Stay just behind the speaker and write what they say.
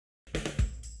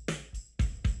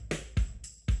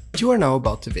You are now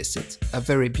about to visit a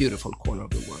very beautiful corner of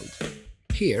the world.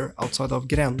 Here, outside of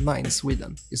Gränna in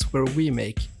Sweden, is where we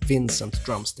make Wincent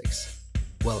Drumsticks.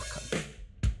 Welcome.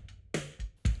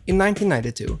 In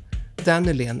 1992, Dan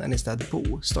Nylén and his dad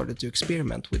Bo started to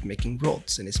experiment with making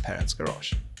rods in his parents'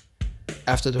 garage.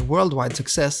 After the worldwide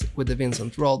success with the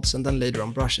Wincent rods and then later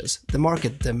on brushes, the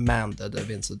market demanded a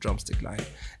Wincent drumstick line,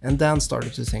 and Dan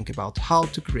started to think about how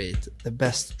to create the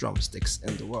best drumsticks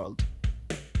in the world.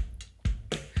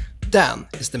 Dan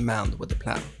is the man with the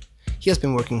plan. He has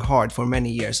been working hard for many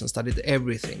years and studied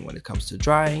everything when it comes to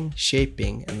drying,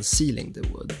 shaping and sealing the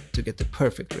wood to get the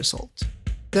perfect result.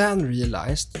 Dan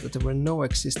realized that there were no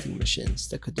existing machines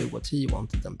that could do what he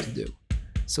wanted them to do.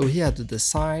 So he had to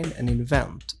design and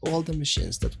invent all the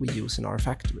machines that we use in our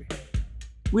factory.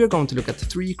 We are going to look at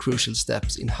 3 crucial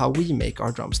steps in how we make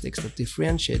our drumsticks that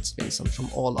differentiates Wincent from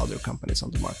all other companies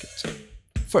on the market.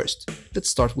 First, let's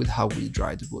start with how we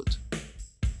dry the wood.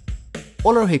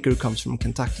 All our hickory comes from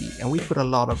Kentucky, and we put a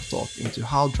lot of thought into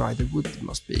how dry the wood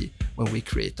must be when we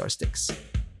create our sticks.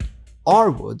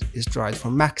 Our wood is dried for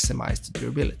maximized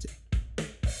durability.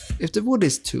 If the wood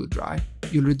is too dry,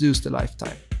 you'll reduce the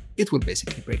lifetime. It will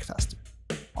basically break faster.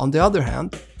 On the other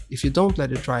hand, if you don't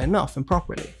let it dry enough and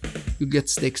properly, you'll get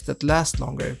sticks that last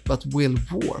longer but will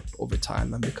warp over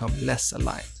time and become less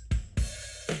aligned.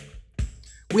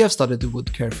 We have studied the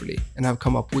wood carefully and have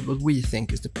come up with what we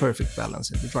think is the perfect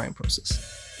balance in the drying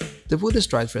process. The wood is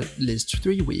dried for at least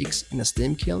 3 weeks in a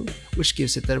steam kiln, which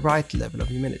gives it the right level of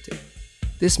humidity.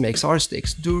 This makes our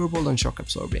sticks durable and shock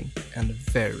absorbing and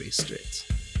very straight.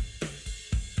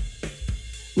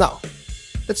 Now,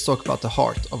 let's talk about the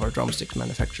heart of our drumstick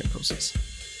manufacturing process.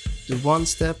 The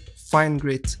one-step, fine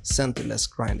grit, centerless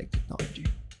grinding technology.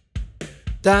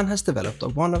 Dan has developed a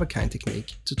one-of-a-kind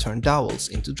technique to turn dowels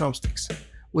into drumsticks.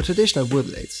 With traditional wood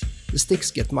lathes, the sticks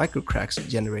get micro cracks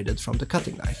generated from the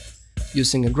cutting knife.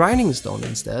 Using a grinding stone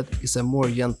instead is a more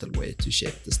gentle way to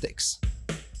shape the sticks.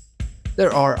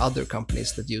 There are other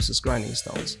companies that use grinding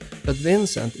stones, but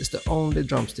Wincent is the only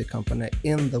drumstick company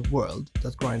in the world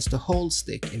that grinds the whole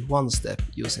stick in one step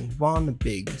using one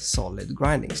big solid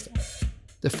grinding stone.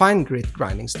 The fine grit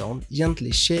grinding stone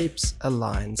gently shapes,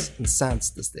 aligns and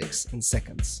sands the sticks in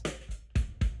seconds.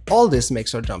 All this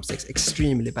makes our drumsticks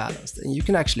extremely balanced, and you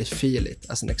can actually feel it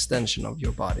as an extension of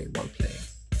your body while playing.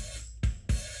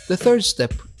 The third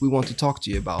step we want to talk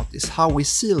to you about is how we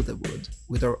seal the wood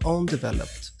with our own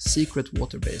developed, secret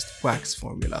water-based wax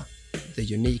formula, the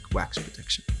unique wax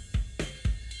protection.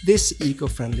 This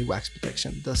eco-friendly wax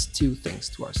protection does 2 things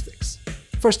to our sticks.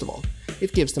 First of all,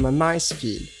 it gives them a nice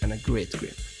feel and a great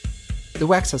grip. The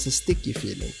wax has a sticky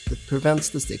feeling that prevents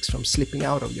the sticks from slipping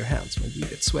out of your hands when you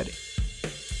get sweaty.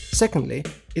 Secondly,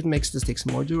 it makes the sticks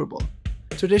more durable.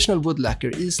 Traditional wood lacquer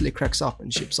easily cracks up and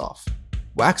chips off.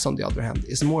 Wax, on the other hand,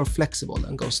 is more flexible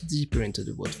and goes deeper into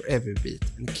the wood for every beat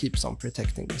and keeps on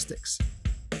protecting the sticks.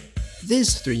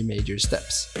 These 3 major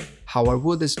steps, how our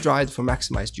wood is dried for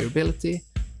maximized durability,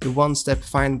 the one-step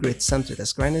fine grit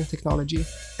centerless grinding technology,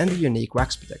 and the unique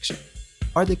wax protection,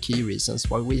 are the key reasons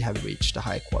why we have reached the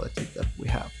high quality that we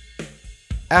have.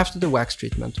 After the wax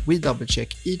treatment, we double-check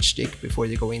each stick before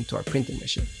they go into our printing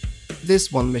machine.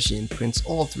 This one machine prints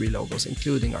all 3 logos,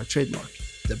 including our trademark,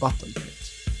 the button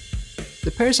print. The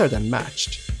pairs are then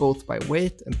matched, both by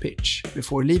weight and pitch,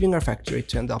 before leaving our factory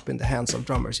to end up in the hands of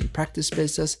drummers in practice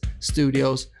spaces,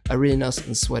 studios, arenas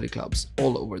and sweaty clubs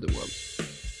all over the world.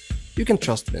 You can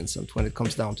trust Wincent when it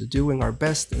comes down to doing our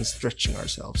best and stretching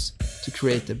ourselves to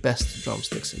create the best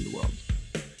drumsticks in the world.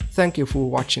 Thank you for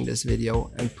watching this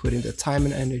video and putting the time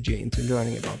and energy into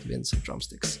learning about Wincent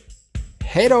drumsticks.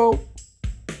 Hey-do!